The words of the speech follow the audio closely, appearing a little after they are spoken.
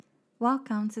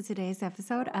Welcome to today's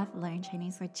episode of Learn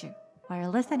Chinese with You. While you're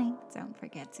listening, don't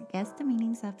forget to guess the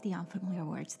meanings of the unfamiliar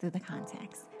words through the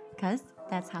context, because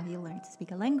that's how you learn to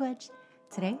speak a language.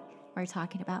 Today, we're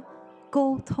talking about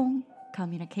沟通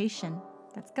communication.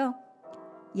 Let's go.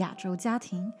 亚洲家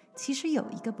庭其实有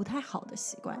一个不太好的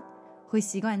习惯，会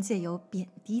习惯借由贬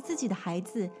低自己的孩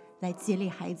子来激励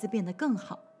孩子变得更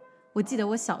好。我记得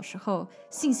我小时候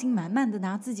信心满满的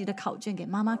拿自己的考卷给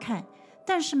妈妈看，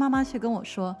但是妈妈却跟我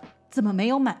说怎么没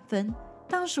有满分。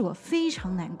当时我非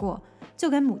常难过，就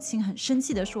跟母亲很生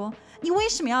气的说，你为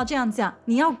什么要这样讲？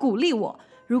你要鼓励我，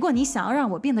如果你想要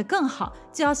让我变得更好，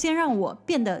就要先让我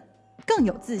变得更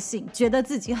有自信，觉得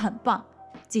自己很棒。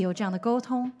藉由这样的沟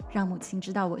通，让母亲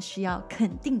知道我需要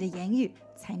肯定的言语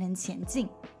才能前进。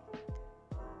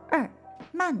2.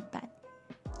 慢板。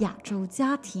亚洲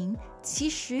家庭其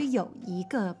实有一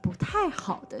个不太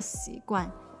好的习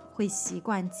惯，会习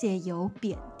惯借由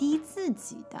贬低自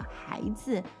己的孩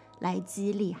子来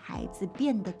激励孩子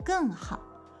变得更好。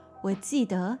我记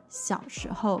得小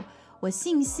时候，我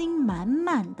信心满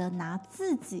满的拿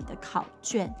自己的考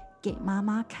卷给妈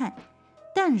妈看，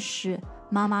但是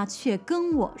妈妈却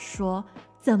跟我说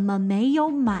怎么没有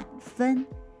满分。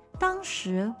当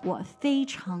时我非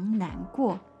常难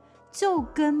过，就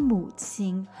跟母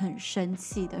亲很生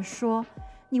气的说，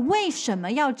你为什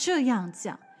么要这样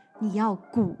讲？你要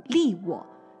鼓励我，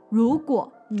如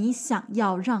果你想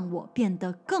要让我变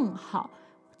得更好，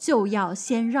就要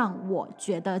先让我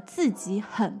觉得自己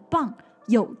很棒，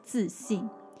有自信。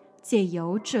借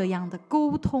由这样的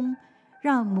沟通，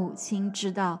让母亲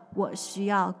知道我需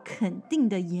要肯定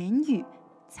的言语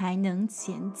才能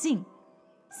前进。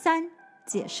3.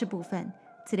 解释部分。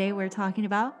 Today we're talking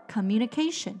about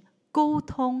communication. 沟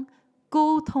通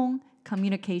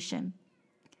communication。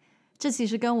 这其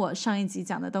实跟我上一集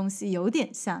讲的东西有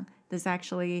点像。 This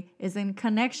actually is in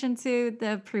connection to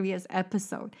the previous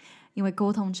episode. 因为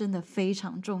沟通真的非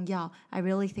常重要。 I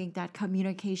really think that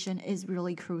communication is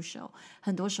really crucial.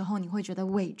 很多时候你会觉得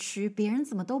委屈，别人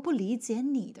怎么都不理解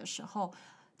你的时候，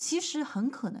其实很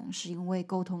可能是因为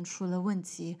沟通出了问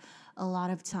题。 A lot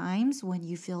of times when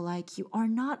you feel like you are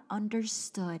not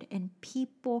understood and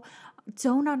people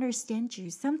don't understand you,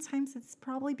 sometimes it's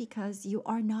probably because you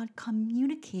are not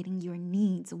communicating your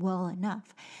needs well enough.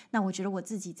 那我觉得我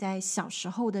自己在小时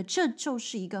候的这就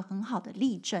是一个很好的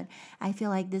例证。 I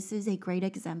feel like this is a great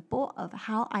example of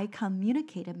how I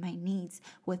communicated my needs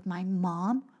with my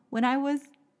mom when I was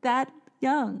that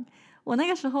young. 我那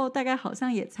个时候大概好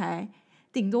像也才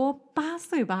顶多8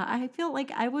岁吧。 I feel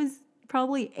like I was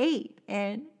probably 8,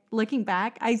 and looking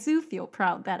back, I do feel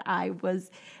proud that I was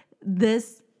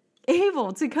this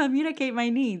able to communicate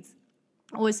my needs.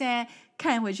 我现在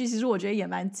看回去，其实我觉得也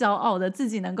蛮骄傲的，自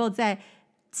己能够在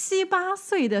7、8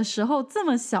岁的时候这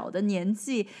么小的年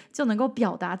纪就能够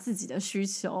表达自己的需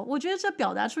求。我觉得这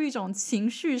表达出一种情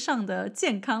绪上的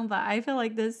健康吧。 I feel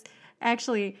like this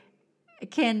actually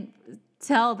can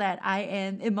tell that I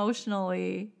am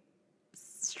emotionally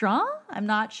strong. I'm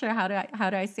not sure how do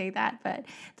I say that, but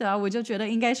对啊，我就觉得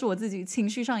应该是我自己情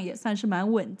绪上也算是蛮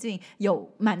稳定，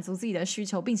有满足自己的需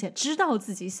求，并且知道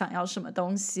自己想要什么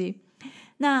东西。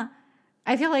那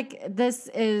I feel like this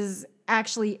is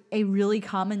actually a really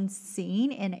common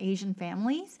scene in Asian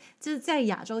families. 就是在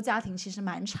亚洲家庭其实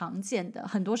蛮常见的，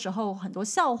很多时候很多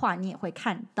笑话你也会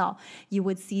看到。 You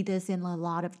would see this in a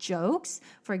lot of jokes.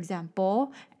 For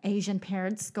example, Asian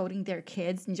parents scolding their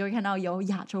kids. 你就会看到有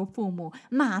亚洲父母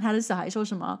骂他的小孩说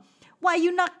什么 Why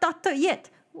you not doctor yet?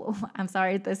 I'm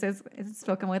sorry, this is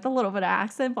spoken with a little bit of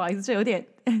accent. 不好意思，这有点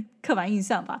刻板印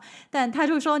象吧。但他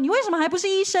就说你为什么还不是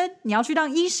医生？你要去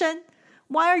当医生。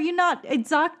Why are you not a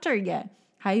doctor yet?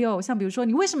 还有像比如说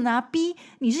你为什么拿 B？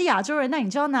 你是亚洲人，那你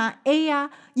就要拿 A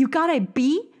啊。You got a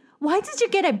B? Why did you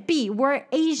get a B? We're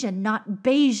Asian, not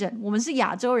Bayesian. 我们是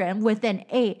亚洲人 with an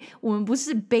A. 我们不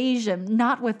是 Bayesian,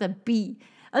 not with a B.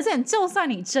 而且就算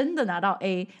你真的拿到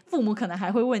A， 父母可能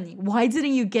还会问你 Why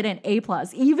didn't you get an A+?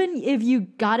 Even if you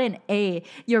got an A,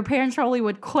 your parents probably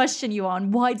would question you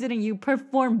on Why didn't you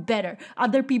perform better?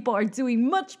 Other people are doing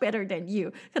much better than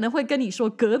you. 可能会跟你说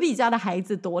隔壁家的孩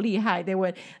子多厉害。 They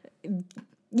would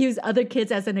use other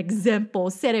kids as an example,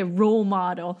 set a role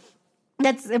model.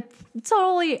 That's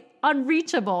totally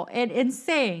unreachable and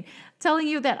insane. Telling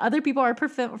you that other people are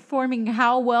performing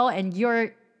how well and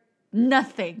you're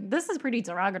nothing. This is pretty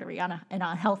derogatory and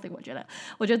unhealthy.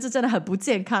 我觉得这真的很不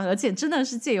健康，而且真的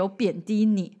是借由贬低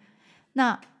你。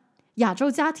那亚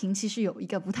洲家庭其实有一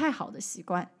个不太好的习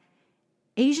惯。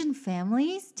 Asian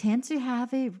families tend to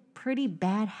have a pretty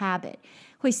bad habit.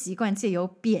 会习惯借由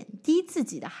贬低自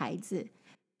己的孩子。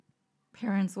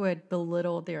 Parents would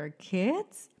belittle their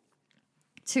kids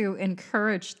to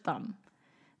encourage them.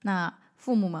 那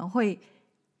父母们会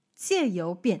借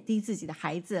由贬低自己的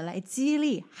孩子来激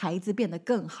励孩子变得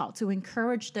更好 to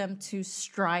encourage them to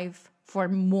strive for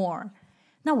more.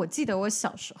 那我记得我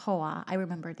小时候啊 I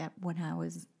remember that when I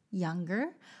was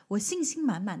younger, 我信心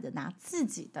满满的拿自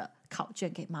己的考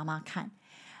卷给妈妈看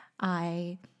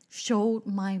I showed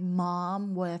my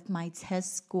mom with my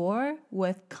test score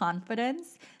with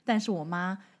confidence, 但是我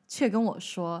妈却跟我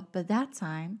说 But that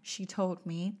time, she told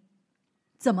me,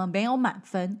 怎么没有满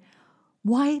分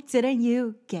Why didn't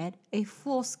you get a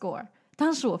full score?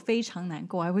 当时我非常难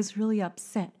过 I was really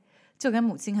upset. 就跟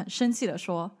母亲很生气的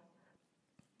说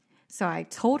So I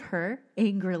told her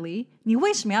angrily, 你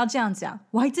为什么要这样讲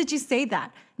Why did you say that?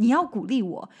 你要鼓励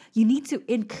我 You need to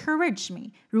encourage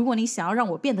me. 如果你想要让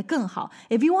我变得更好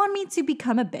If you want me to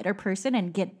become a better person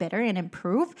and get better and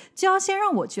improve, 就要先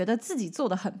让我觉得自己做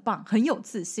得很棒很有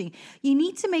自信 You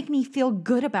need to make me feel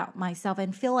good about myself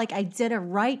and feel like I did a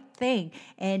right thing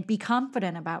and be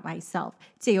confident about myself.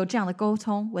 借由这样的沟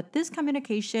通 With this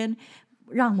communication,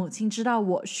 让母亲知道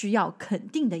我需要肯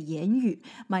定的言语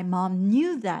My mom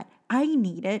knew that I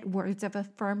needed words of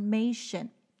affirmation.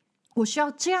 我需要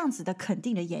这样子的肯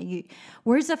定的言语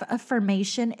Words of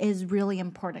affirmation is really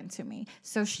important to me.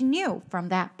 So she knew from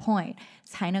that point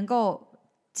才能够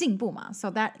进步嘛 So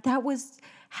that was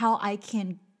how I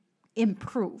can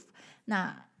improve.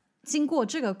 那经过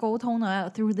这个沟通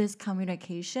呢 Through this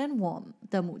communication 我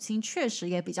的母亲确实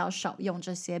也比较少用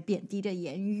这些贬低的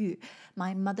言语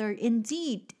My mother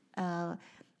indeed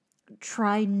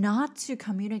try not to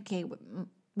communicate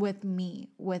with me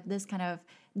with this kind of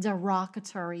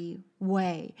derogatory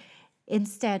way.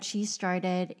 Instead, she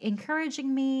started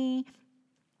encouraging me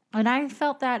and I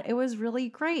felt that it was really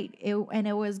great and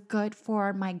it was good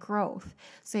for my growth.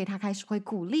 所以她开始会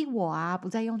鼓励我啊，不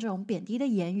再用这种贬低的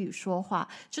言语说话，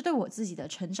这对我自己的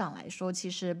成长来说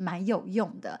其实蛮有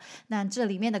用的。那这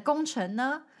里面的工程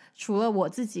呢，除了我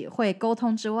自己会沟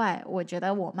通之外，我觉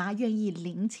得我妈愿意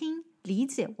聆听理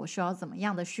解我需要怎么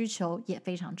样的需求也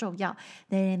非常重要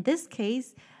Then in this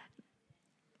case,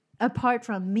 apart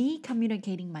from me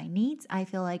communicating my needs, I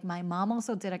feel like my mom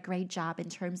also did a great job in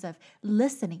terms of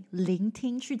listening, 聆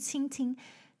听去倾听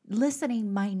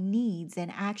listening my needs and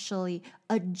actually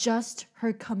adjust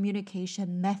her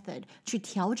communication method 去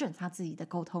调整她自己的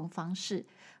沟通方式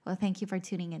Well, thank you for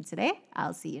tuning in today.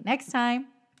 I'll see you next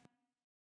time.